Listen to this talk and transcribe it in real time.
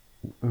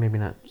Maybe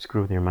not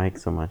screw with your mic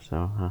so much,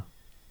 though, huh?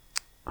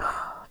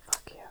 Oh,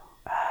 fuck you.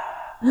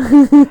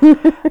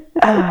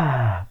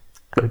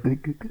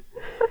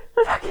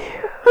 Fuck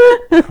you.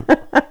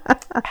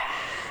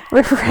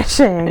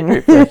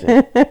 Refreshing.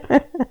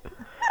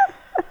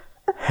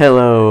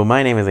 Hello,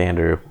 my name is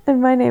Andrew.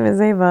 And my name is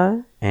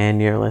Ava.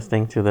 And you're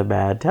listening to The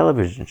Bad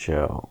Television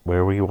Show,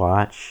 where we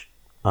watch,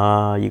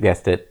 you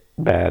guessed it,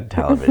 bad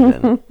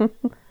television.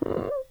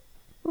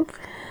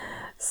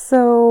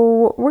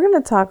 So, we're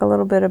going to talk a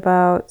little bit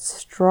about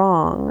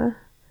Strong,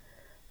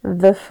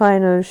 the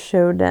final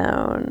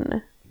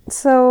showdown.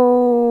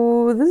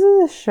 So, this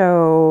is a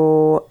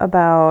show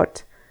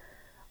about,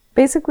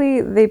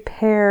 basically, they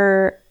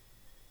pair,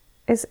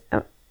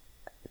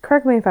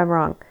 correct me if I'm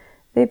wrong,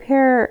 they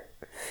pair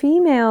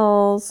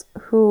females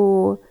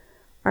who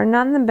are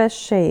not in the best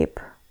shape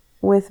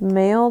with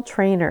male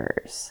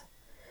trainers.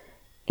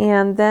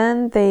 And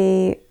then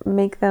they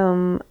make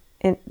them,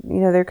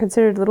 they're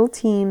considered little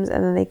teams,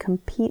 and then they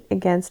compete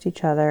against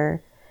each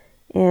other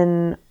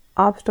in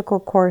obstacle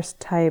course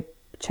type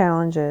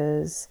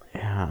challenges.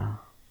 Yeah.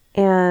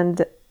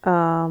 And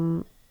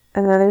then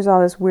there's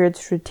all this weird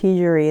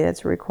strategery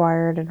that's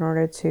required in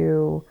order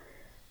to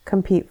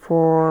compete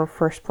for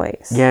first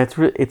place. Yeah,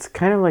 it's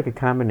kind of like a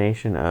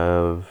combination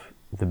of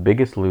The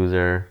Biggest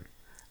Loser,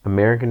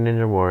 American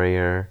Ninja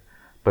Warrior,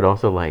 but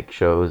also like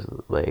shows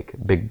like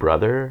Big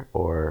Brother,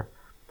 or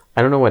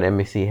I don't know what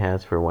NBC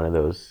has for one of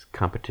those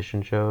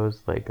competition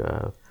shows, like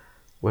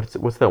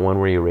what's that one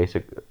where you race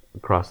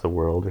across the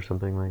world or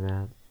something like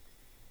that?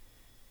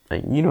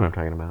 You know what I'm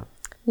talking about.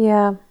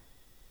 Yeah.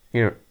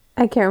 You know,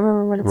 I can't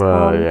remember what it's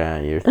well, called. yeah,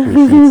 you're 3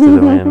 sheets to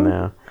the wind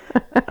now.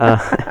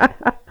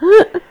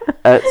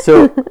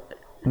 So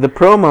the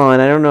promo,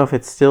 and I don't know if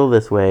it's still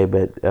this way,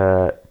 but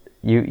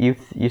you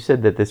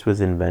said that this was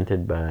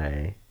invented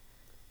by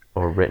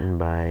or written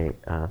by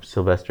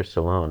Sylvester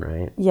Stallone,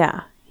 right?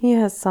 Yeah, he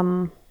has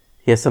some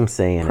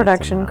say in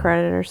production it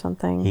credit or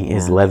something.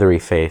 His leathery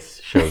face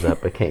shows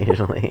up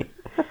occasionally.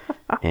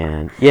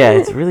 And yeah,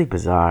 it's really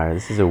bizarre.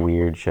 This is a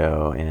weird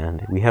show,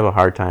 and we have a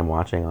hard time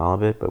watching all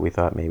of it, but we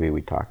thought maybe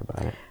we'd talk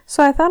about it.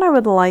 So I thought I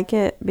would like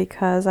it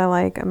because I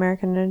like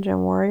American Ninja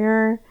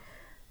Warrior,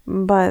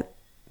 but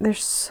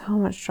there's so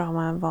much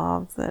drama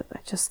involved that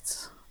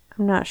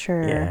I'm not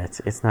sure. Yeah,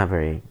 it's not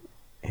very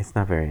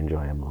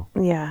enjoyable.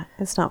 Yeah,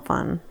 it's not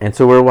fun. And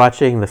so we're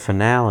watching the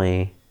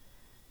finale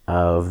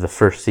of the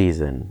first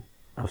season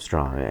of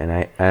Strong, and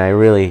I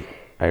really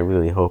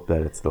hope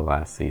that it's the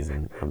last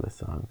season of the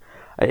song.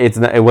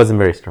 It wasn't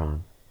very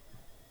strong.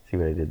 See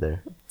what I did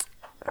there?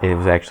 It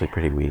was actually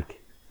pretty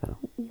weak. So.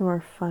 You were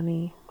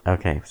funny.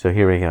 Okay, so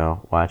here we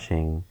go,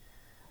 watching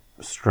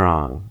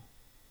Strong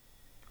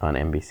on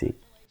NBC.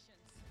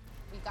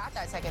 We got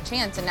that second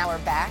chance, and now we're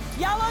back.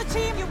 Yellow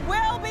team, you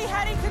will be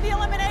heading to the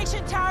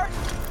elimination tower.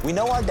 We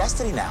know our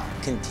destiny now.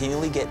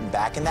 Continually getting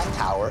back in that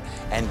tower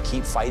and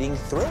keep fighting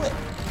through it.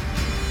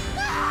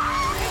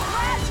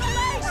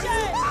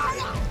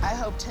 I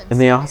hope 10 And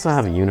they also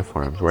have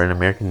uniforms, where in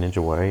American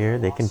Ninja Warrior,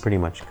 they can pretty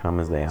much come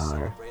as they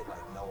are.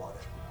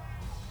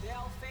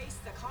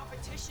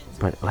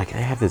 But like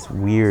they have this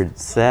weird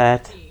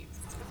set,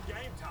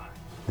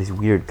 these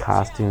weird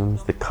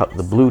costumes, the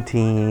blue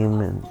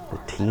team and the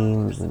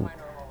teams and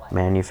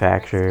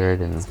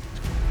manufactured and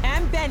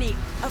Benny,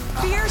 a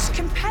fierce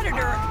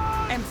competitor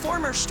and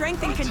former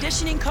strength and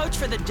conditioning coach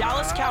for the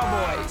Dallas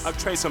Cowboys. I've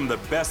trained some of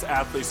the best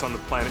athletes on the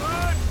planet.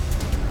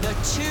 The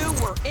two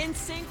were in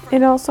sync.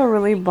 It also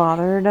really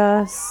bothered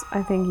us.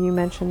 I think you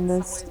mentioned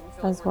this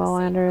as well,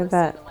 Andrew,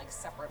 that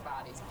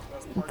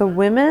the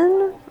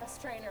women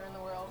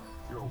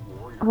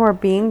who are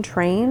being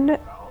trained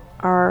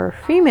are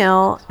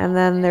female, and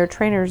then their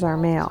trainers are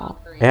male.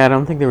 yeah, I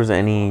don't think there was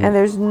any. And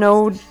there's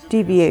no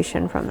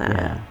deviation from that.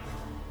 Yeah.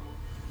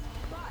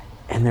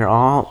 And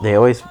they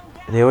always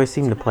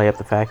seem to play up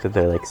the fact that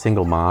they're like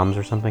single moms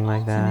or something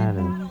like that,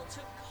 and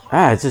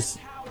it's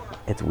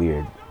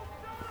weird.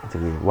 It's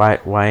weird.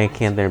 Why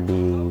can't there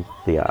be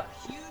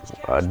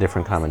a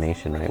different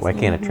combination, right? Why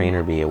can't a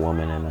trainer be a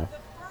woman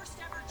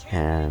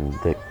and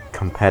the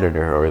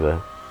competitor or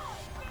the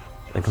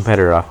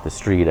competitor off the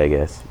street, I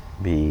guess,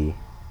 be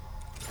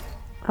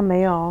A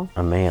male.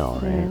 right?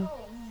 Yeah.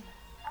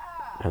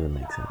 Doesn't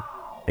make sense.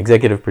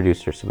 Executive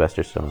producer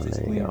Sylvester Stallone.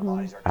 There you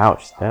go.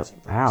 Ouch!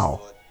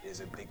 Ow!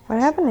 What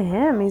happened to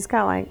him? He's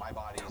got like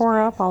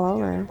tore up all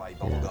over.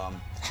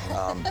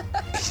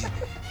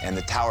 And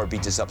the tower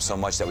beats us up so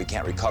much that we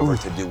can't recover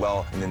to do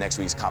well in the next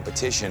week's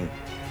competition.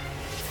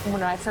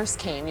 When I first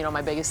came,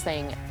 my biggest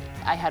thing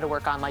I had to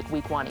work on, like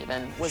week 1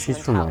 even, was She's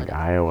from like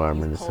Iowa or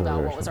Minnesota pulled out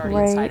or what was something.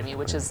 already inside of me,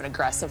 which is an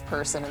aggressive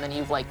person, and then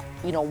you've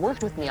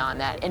worked with me on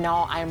that, and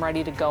now I'm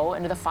ready to go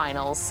into the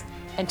finals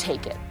and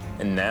take it.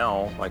 And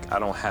now, I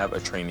don't have a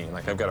trainee.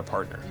 I've got a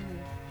partner.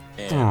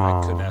 And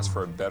I couldn't ask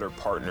for a better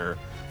partner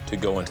to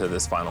go into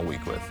this final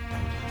week with.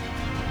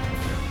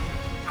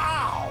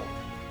 Ow!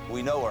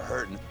 We know we're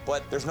hurting,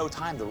 but there's no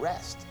time to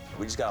rest.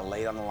 We just gotta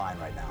lay it on the line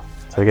right now.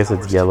 So I guess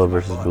it's yellow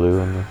versus blue.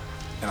 And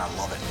I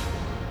love it.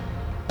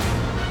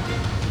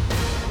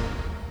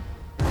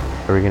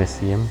 Are we gonna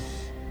see him?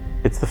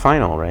 It's the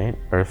final, right?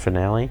 Or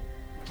finale?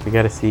 We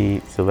gotta see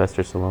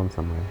Sylvester Stallone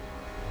somewhere.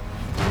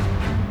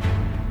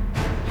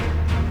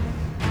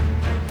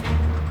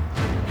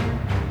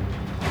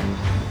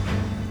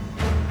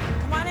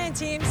 Come on in,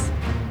 teams.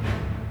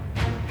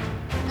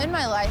 In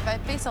my life, I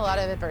faced a lot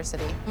of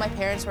adversity. My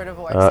parents were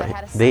divorced. I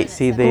had a son They at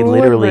see. 7. They Ooh,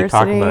 literally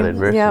talk adversity. about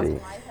adversity.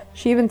 Yep.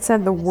 She even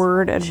said the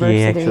word adversity.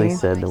 She actually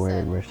said the word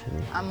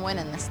adversity. I'm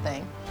winning this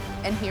thing.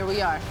 And here we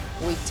are,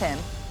 week 10.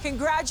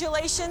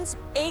 Congratulations,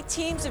 8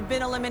 teams have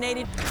been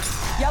eliminated.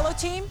 Yellow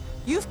team,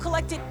 you've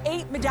collected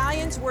 8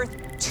 medallions worth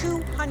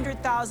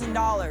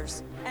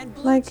 $200,000. And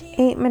blue Like team,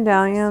 8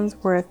 medallions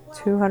worth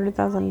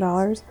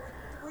 $200,000.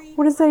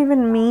 What does that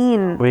even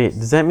mean? Wait,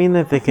 does that mean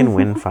that they can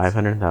win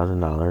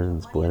 $500,000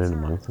 and split it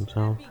amongst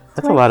themselves?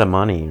 That's a lot of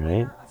money,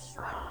 right?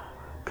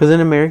 Because in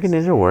American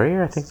Ninja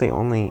Warrior, I think they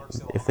only,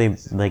 if they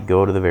like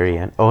go to the very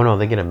end. Oh no,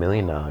 they get $1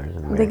 million.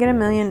 They get $1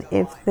 million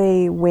if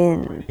they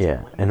win.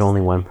 Yeah, and only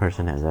one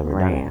person has ever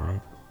done it, Right.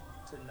 right?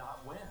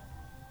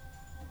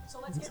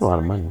 That's a lot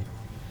of money.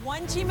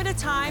 one team at a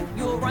time,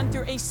 you will run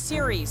through a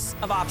series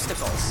of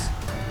obstacles.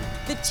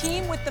 The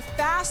team with the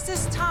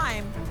fastest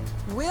time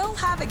will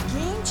have a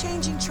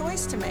game-changing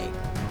choice to make.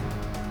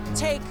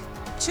 Take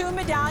 2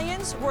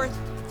 medallions worth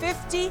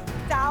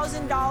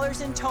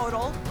 $50,000 in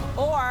total,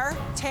 or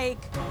take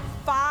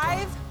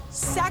 5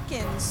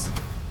 seconds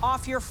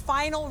off your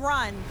final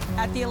run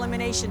at the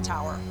elimination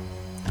tower.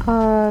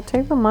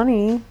 Take the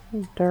money,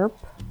 derp.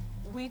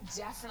 We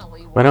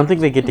definitely. But I don't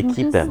think they get to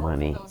keep that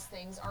money. Those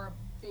things are a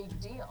big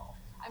deal.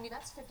 I mean,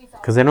 that's 50,000.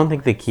 Because I don't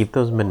think they keep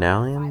those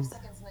medallions. 5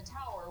 seconds in the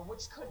tower,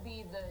 which could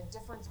be the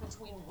difference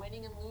between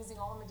winning and losing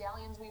all the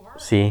medallions we've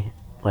earned. See,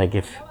 like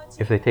if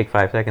they take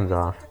 5 seconds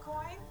off,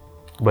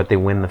 but they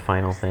win the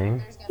final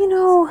thing, You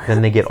know,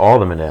 then they get all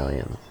the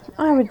medallions.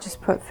 I would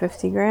just put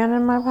 50 grand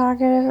in my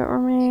pocket if it were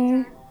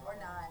me.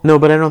 No,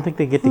 but I don't think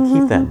they get to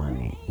keep that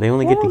money. They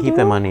only get to keep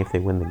that money if they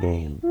win the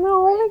game.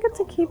 No, they get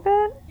to keep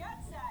it.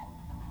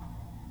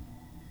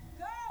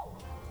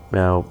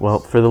 No, well,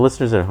 for the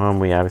listeners at home,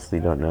 we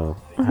obviously don't know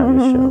how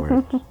this show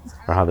works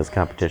or how this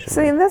competition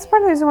See, works. that's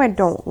part of the reason why I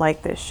don't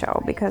like this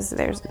show, because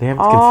there's They have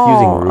all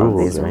confusing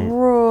rules, of these right?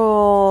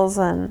 rules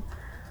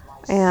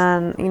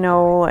and you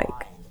know,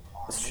 like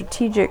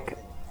strategic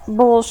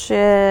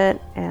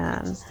bullshit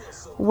and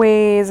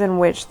ways in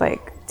which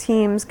like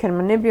teams can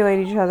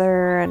manipulate each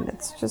other, and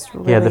it's just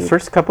really Yeah, the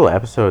first couple of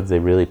episodes, they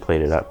really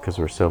played it up because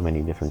there were so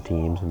many different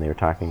teams and they were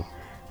talking.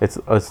 It's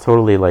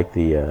totally like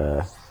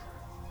the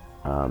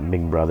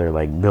Big Brother,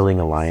 like building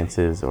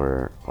alliances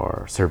or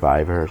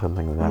Survivor or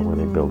something like that, where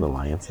they build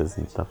alliances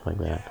and stuff like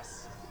that.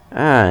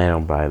 I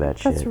don't buy that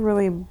shit. That's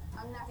really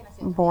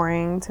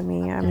boring to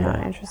me. I'm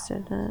not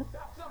interested in it.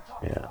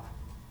 Yeah.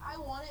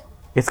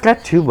 It's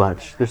got too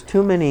much. There's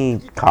too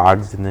many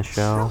cogs in this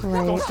show.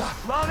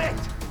 Right.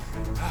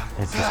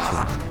 It's just too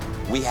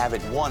much. We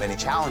haven't won any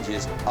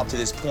challenges up to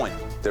this point.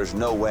 There's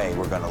no way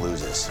we're gonna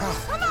lose this.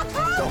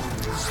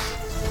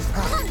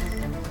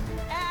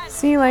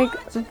 See, like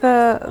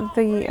the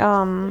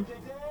From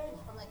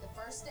like the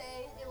first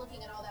day,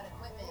 looking at all that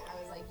equipment, I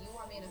was like, you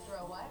want me to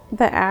throw what?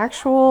 the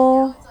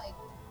actual It's like,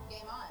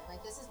 game on.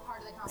 Like, this is part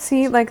of the competition.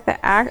 see like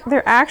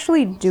they're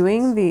actually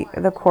doing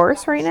the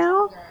course right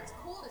now,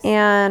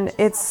 and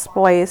it's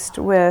spliced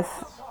with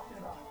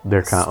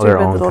Their stupid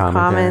own little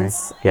commentary.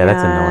 comments. Yeah,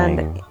 that's and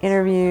annoying.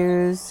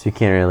 interviews. So you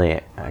can't really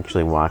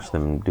actually watch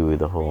them do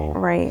the whole.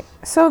 Right.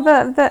 So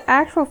the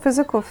actual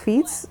physical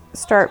feats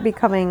start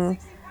becoming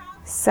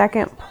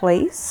second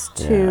place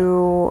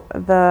to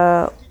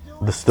the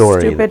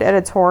story. stupid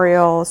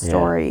editorial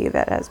story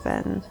that has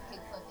been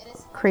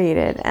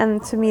created.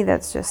 And to me,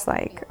 that's just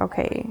like,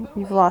 okay,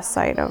 you've lost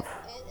sight of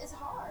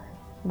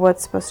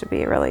what's supposed to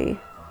be really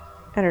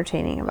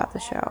entertaining about the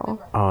show.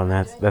 Oh, and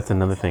that's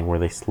another thing where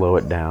they slow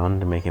it down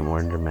to make it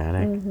more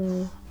dramatic.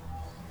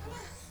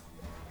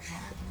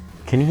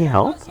 Can he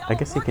help? I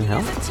guess he can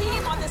help. As a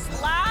team on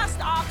this last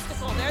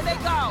obstacle, there they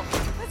go.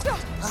 Let's go.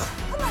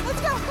 Come on,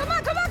 let's go. Come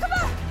on, come on, come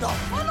on. No,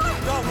 Come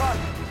on. no, run.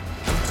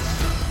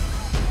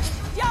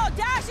 Yo,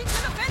 dashing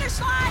to the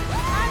finish line.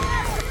 And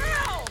they're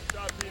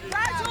through.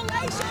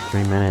 Congratulations.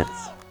 3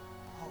 minutes.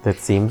 That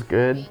seems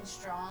good. Being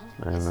strong,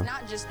 don't it's know.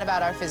 not just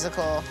about our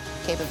physical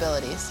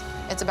capabilities.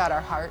 It's about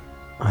our heart.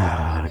 Oh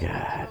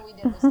god. What we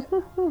did was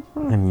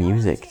different. The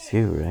music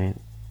too, right?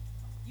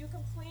 You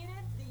completed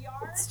the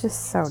yard. It's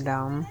just so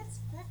dumb.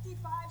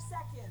 55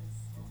 seconds.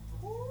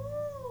 Woo.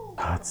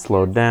 Oh, it's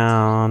slowed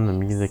down. The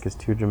music is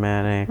too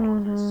dramatic.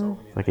 It's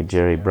like a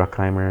Jerry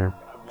Bruckheimer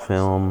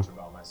film.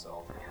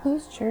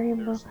 Who's Jerry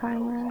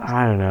Bruckheimer?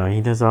 I don't know.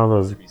 He does all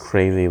those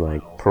crazy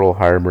like Pearl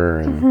Harbor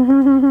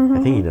and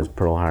I think he does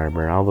Pearl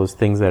Harbor. All those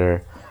things that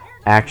are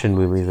action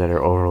movies that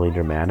are overly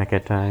dramatic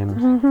at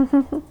times.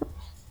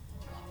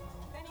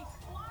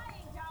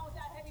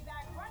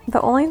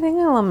 The only thing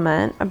I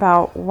lament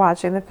about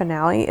watching the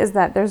finale is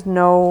that there's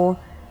no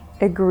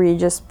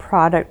egregious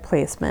product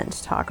placement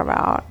to talk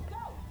about.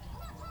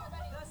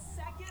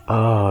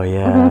 Oh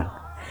yeah.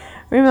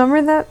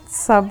 Remember that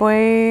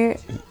Subway?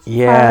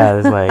 Yeah,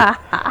 it's like,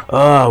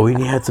 oh, we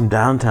had some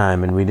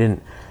downtime and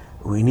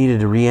we needed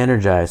to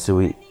re-energize, so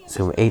we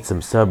ate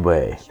some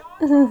Subway.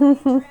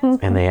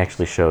 And they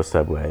actually show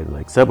Subway.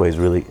 Like, Subway's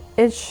really...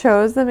 It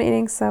shows them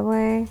eating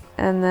Subway,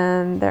 and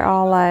then they're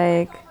all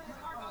like,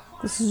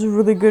 this is a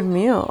really good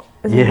meal.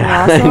 Isn't it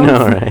Yeah, awesome? I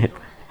know, right?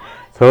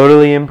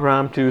 Totally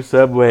impromptu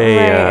Subway.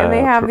 Right, and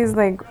they have these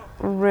like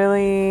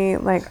really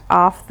like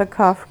off the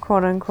cuff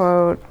quote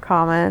unquote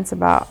comments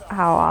about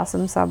how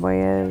awesome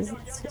Subway is.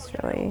 It's just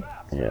really,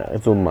 Yeah,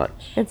 it's a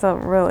much. it's a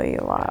really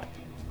a lot.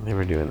 They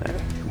were doing that.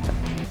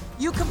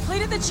 You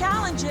completed the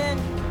challenge in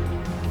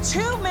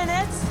 2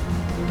 minutes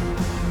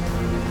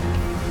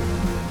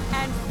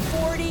and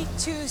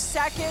 42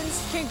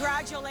 seconds.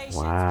 Congratulations.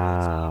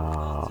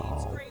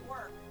 Wow. Great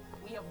work.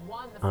 We have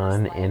won the first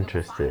leg of the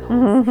Uninterested.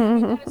 finals.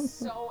 That is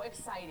so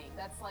exciting.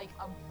 That's like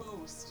a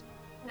boost.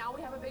 Now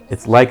we have a big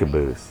It's like a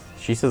boost.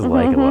 She says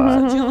like a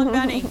lot. Jill and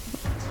Benny,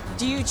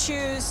 do you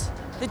choose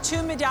the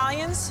 2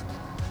 medallions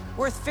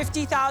worth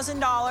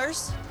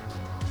 $50,000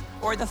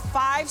 or the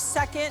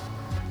 5-second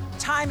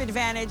time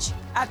advantage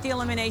at the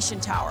elimination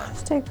tower?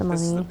 Just take the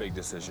This is the money. big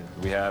decision.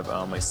 We have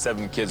like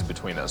 7 kids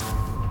between us.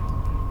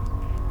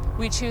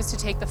 We choose to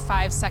take the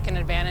 5-second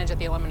advantage at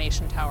the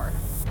elimination tower.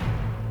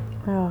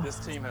 Oh, This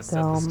team has set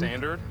the dumb.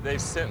 standard.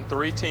 They've sent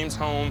 3 teams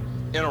home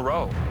in a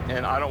row,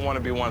 and I don't want to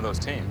be one of those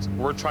teams.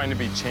 We're trying to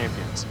be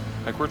champions.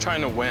 Like, we're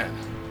trying to win.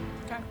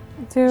 Okay.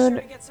 Sure to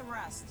Dude, get some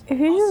rest. if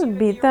you just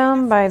beat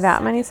them by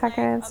that many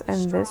seconds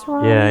in this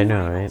one, Yeah, I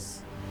know, right?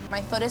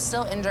 My foot is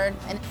still injured,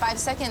 and 5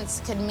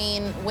 seconds could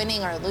mean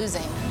winning or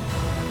losing.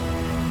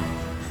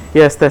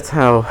 Yes, that's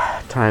how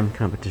time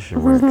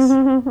competition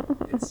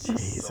works.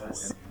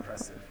 Jesus.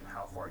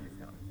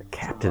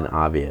 Captain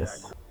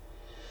Obvious.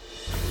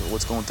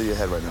 What's going through your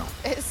head right now?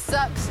 It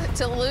sucks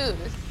to lose.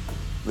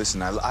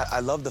 Listen, I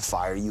love the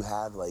fire you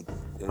have. Like,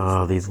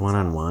 Oh, these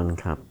one-on-one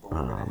oh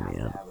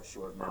man.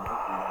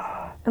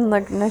 and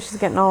look, now she's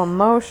getting all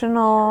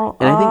emotional.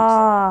 And I think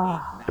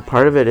Ah.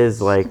 part of it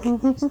is like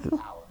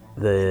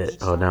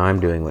now I'm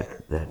doing like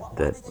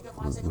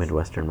that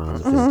Midwestern mom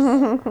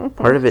thing.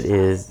 Part of it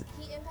is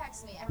He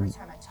impacts me every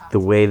time I talk. the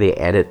way they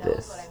edit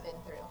this. What I've been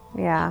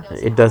through. Yeah.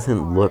 It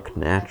doesn't look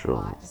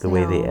natural. The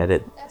way they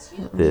edit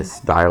this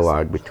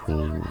dialogue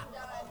between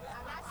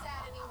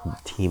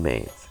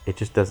teammates, it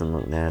just doesn't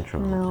look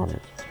natural. No.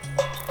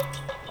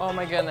 Oh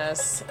my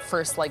goodness.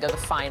 First leg of the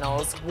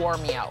finals wore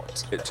me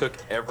out. It took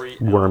every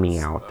Wore me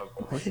ounce out.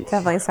 of-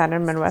 Definitely sounded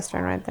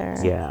Midwestern right there.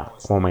 Yeah.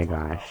 Oh my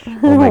gosh.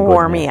 Oh my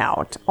Wore me goodness.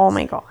 out. Oh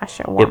my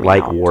gosh. It wore It me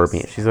like out. wore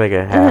me. She's like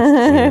a half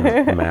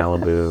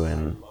Malibu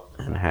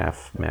and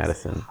half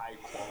Madison.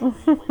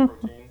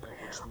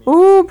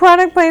 Ooh,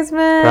 product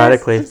placement.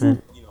 Product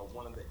placement.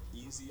 one of the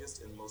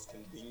easiest and most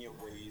convenient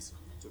ways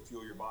to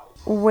fuel your body.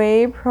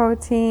 Whey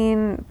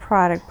protein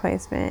product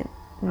placement.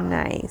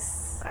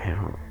 Nice. I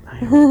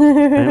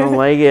don't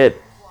like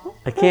it.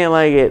 I can't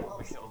like it.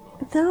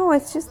 No,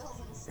 it's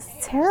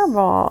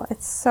terrible.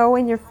 It's so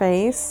in your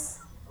face.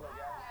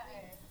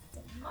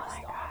 Oh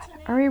my god.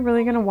 Are we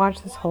really gonna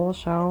watch this whole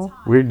show?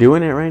 We're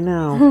doing it right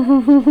now.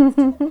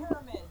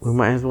 We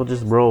might as well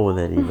just roll with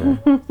it,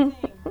 Eva.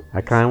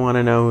 I kind of want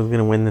to know who's going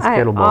to win this I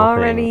kettleball thing.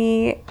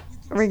 already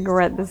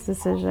regret this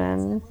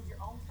decision.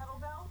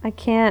 I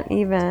can't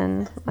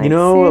even. Like, You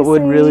know what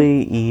would seriously?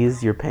 really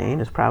ease your pain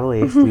is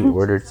probably if we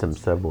ordered some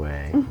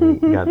Subway. We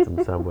got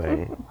some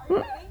Subway.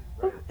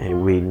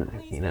 And we,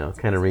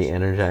 kind of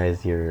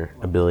re-energize your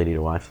ability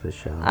to watch this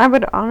show. I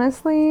would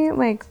honestly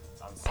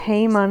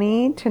pay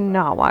money to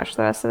not watch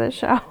the rest of the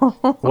show.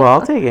 Well,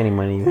 I'll take any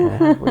money you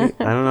have. Wait,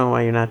 I don't know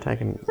why you're not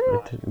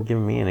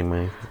giving me any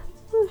money.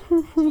 Are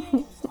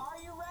you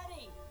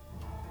ready?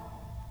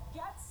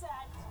 Get set.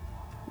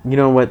 You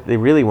know what they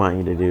really want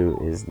you to do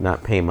is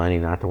not pay money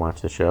not to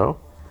watch the show,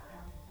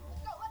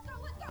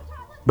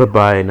 but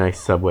buy a nice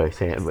Subway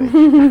sandwich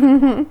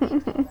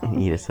and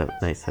eat a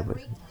nice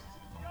Subway.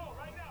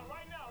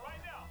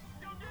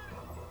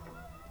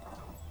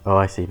 Oh,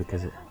 I see,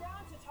 because it...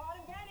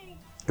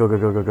 Go, go,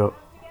 go, go, go.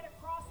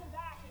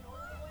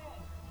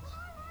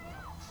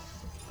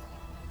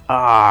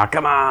 Ah,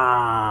 come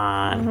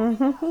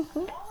on!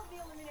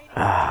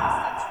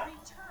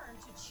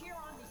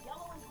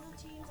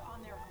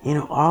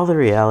 All the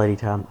reality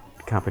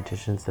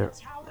competitions, they're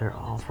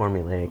all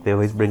formulaic. They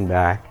always bring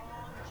back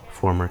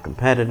former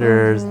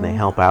competitors, and they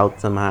help out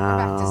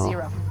somehow. Back to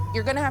 0.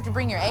 You're gonna have to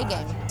bring your A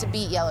game to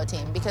beat Yellow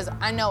Team because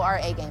I know our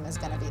A game is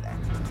gonna be there.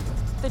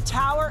 The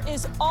tower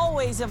is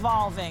always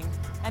evolving,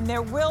 and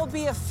there will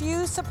be a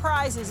few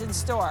surprises in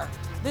store.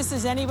 This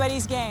is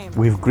anybody's game.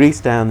 We've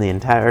greased down the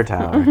entire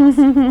tower,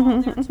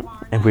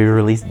 and we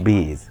released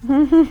bees.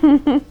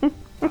 I'm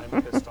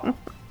pissed off.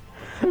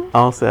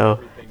 Also,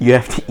 you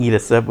have to eat a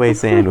Subway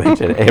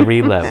sandwich at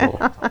every level.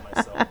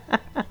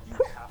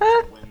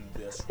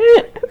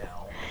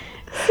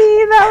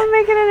 See, that would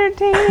make it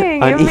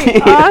entertaining. It would be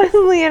Yeah.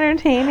 honestly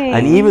entertaining.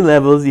 On even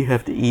levels, you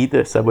have to eat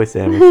the Subway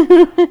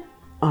sandwich.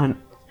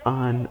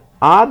 On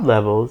odd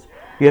levels,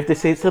 you have to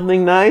say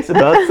something nice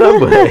about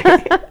Subway.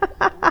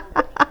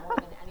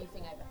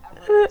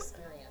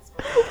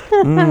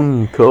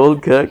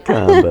 Cold cut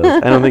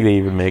combos. I don't think they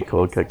even make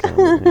cold cut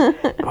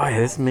combos. Boy,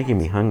 this is making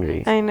me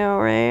hungry. I know,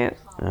 right?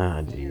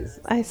 Oh, jeez.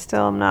 I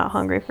still am not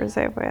hungry for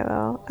Safeway,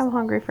 though. I'm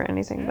hungry for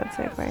anything but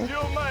Safeway.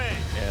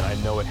 And I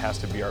know it has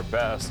to be our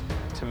best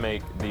to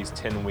make these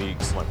 10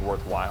 weeks like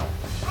worthwhile.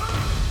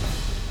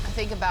 I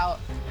think about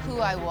who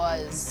I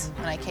was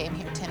when I came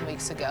here 10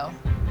 weeks ago.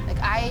 Like,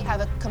 I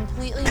have a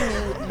completely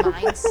new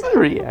mindset.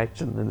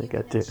 Reaction that they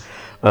got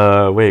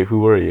to. Wait, who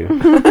were you?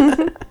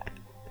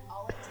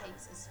 All it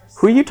takes is for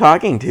Who are you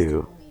talking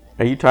to?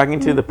 Are you talking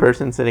to the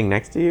person sitting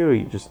next to you, or are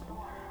you just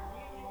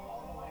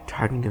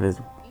talking to this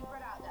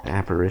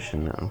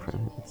apparition out in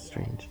front? It's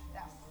strange.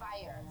 that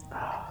fire.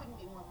 I couldn't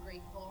be more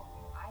grateful.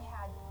 I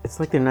had It's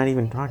like they're not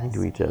even talking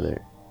to each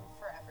other.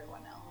 for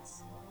everyone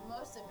else.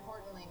 Most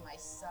importantly, my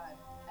son.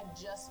 I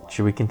just want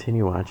Should we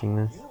continue watching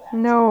this?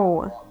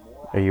 No.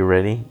 Are you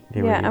ready?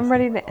 Yeah, I'm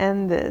ready to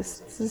end this.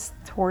 This is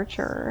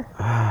torture.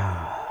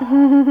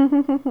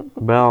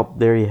 Well,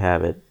 there you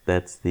have it.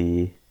 That's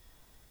the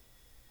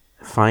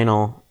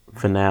final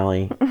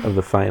finale of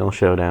the final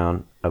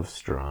showdown of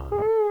Strong.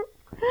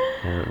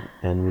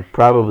 And we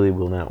probably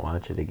will not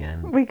watch it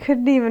again. We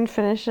couldn't even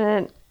finish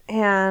it,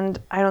 and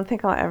I don't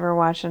think I'll ever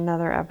watch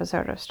another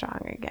episode of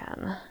Strong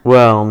again.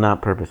 Well,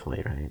 not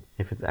purposely, right?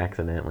 If it's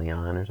accidentally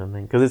on or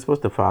something. Because it's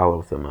supposed to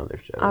follow some other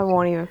shows. I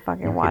won't even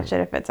fucking watch it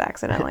if it's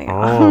accidentally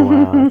on. Oh,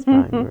 wow, that's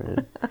fine.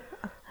 Right.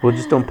 Well,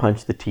 just don't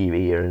punch the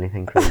TV or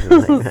anything crazy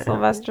like that.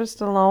 Sylvester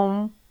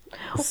Stallone.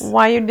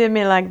 Why you did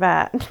me like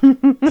that?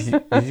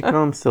 Did you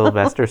call him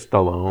Sylvester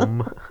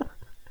Stallone?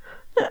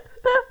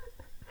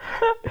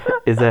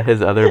 Is that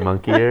his other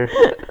monkey ear?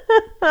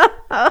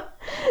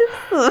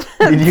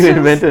 Did you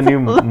invent a new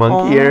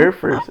monkey ear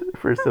for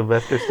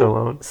Sylvester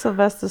Stallone?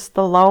 Sylvester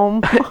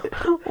Stallone.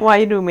 Why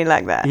you do me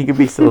like that? He could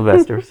be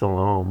Sylvester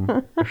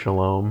Stallone. Or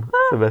Shalom.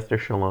 Sylvester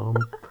Shalom.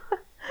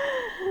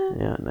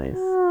 Yeah, nice.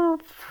 Oh,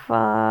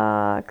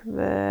 fuck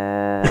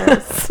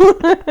this.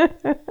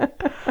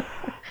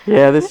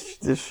 Yeah, this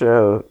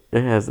show,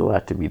 it has a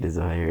lot to be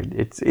desired.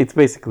 It's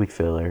basically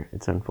filler.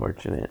 It's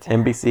unfortunate.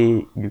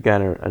 NBC, you've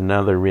got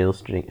another real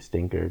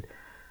stinker.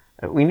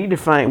 We need to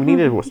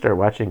start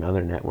watching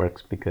other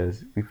networks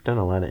because we've done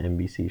a lot of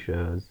NBC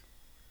shows.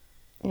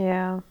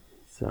 Yeah.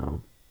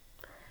 So.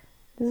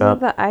 This is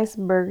the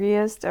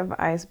icebergiest of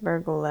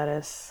iceberg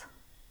lettuce.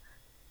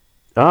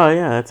 Oh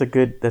yeah,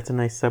 that's a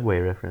nice Subway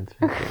reference.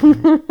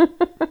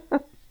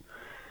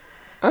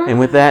 And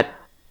with that,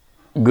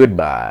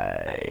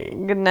 goodbye.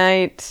 Good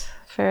night.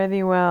 Fare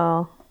thee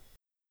well.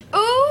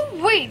 Ooh,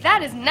 wait,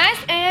 that is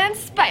nice and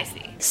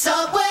spicy.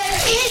 Subway,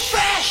 eat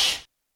fresh!